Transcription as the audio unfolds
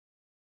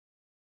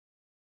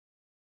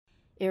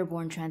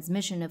Airborne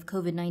transmission of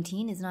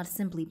COVID-19 is not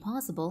simply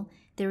possible,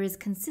 there is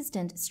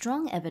consistent,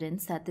 strong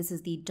evidence that this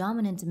is the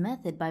dominant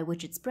method by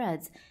which it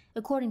spreads,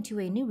 according to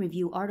a new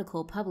review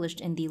article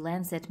published in the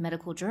Lancet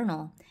Medical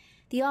Journal.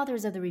 The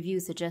authors of the review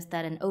suggest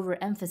that an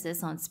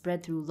overemphasis on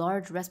spread through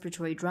large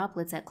respiratory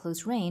droplets at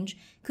close range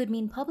could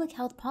mean public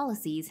health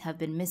policies have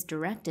been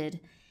misdirected.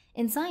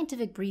 In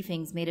scientific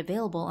briefings made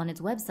available on its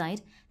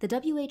website, the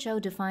WHO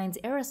defines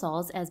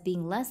aerosols as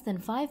being less than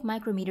 5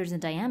 micrometers in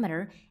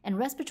diameter and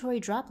respiratory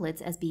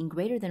droplets as being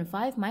greater than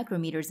 5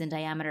 micrometers in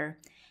diameter.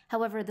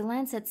 However, the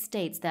Lancet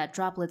states that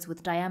droplets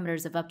with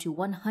diameters of up to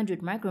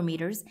 100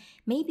 micrometers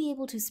may be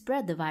able to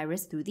spread the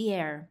virus through the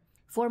air.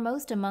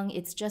 Foremost among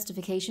its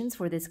justifications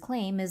for this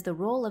claim is the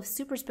role of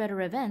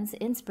superspreader events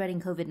in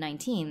spreading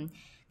COVID-19.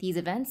 These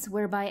events,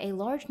 whereby a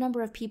large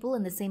number of people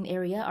in the same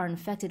area are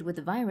infected with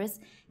the virus,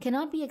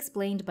 cannot be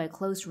explained by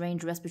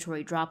close-range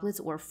respiratory droplets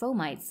or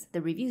fomites,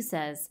 the review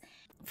says.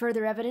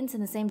 Further evidence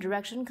in the same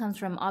direction comes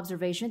from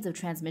observations of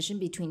transmission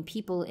between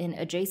people in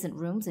adjacent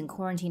rooms in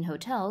quarantine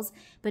hotels,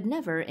 but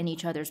never in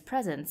each other's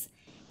presence.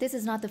 This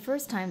is not the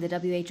first time the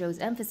WHO's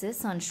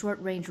emphasis on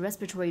short-range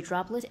respiratory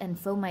droplet and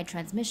fomite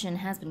transmission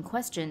has been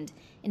questioned.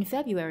 In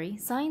February,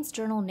 science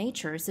journal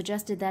Nature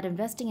suggested that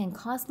investing in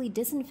costly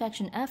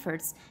disinfection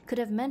efforts could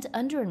have meant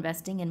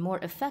underinvesting in more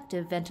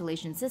effective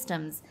ventilation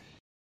systems.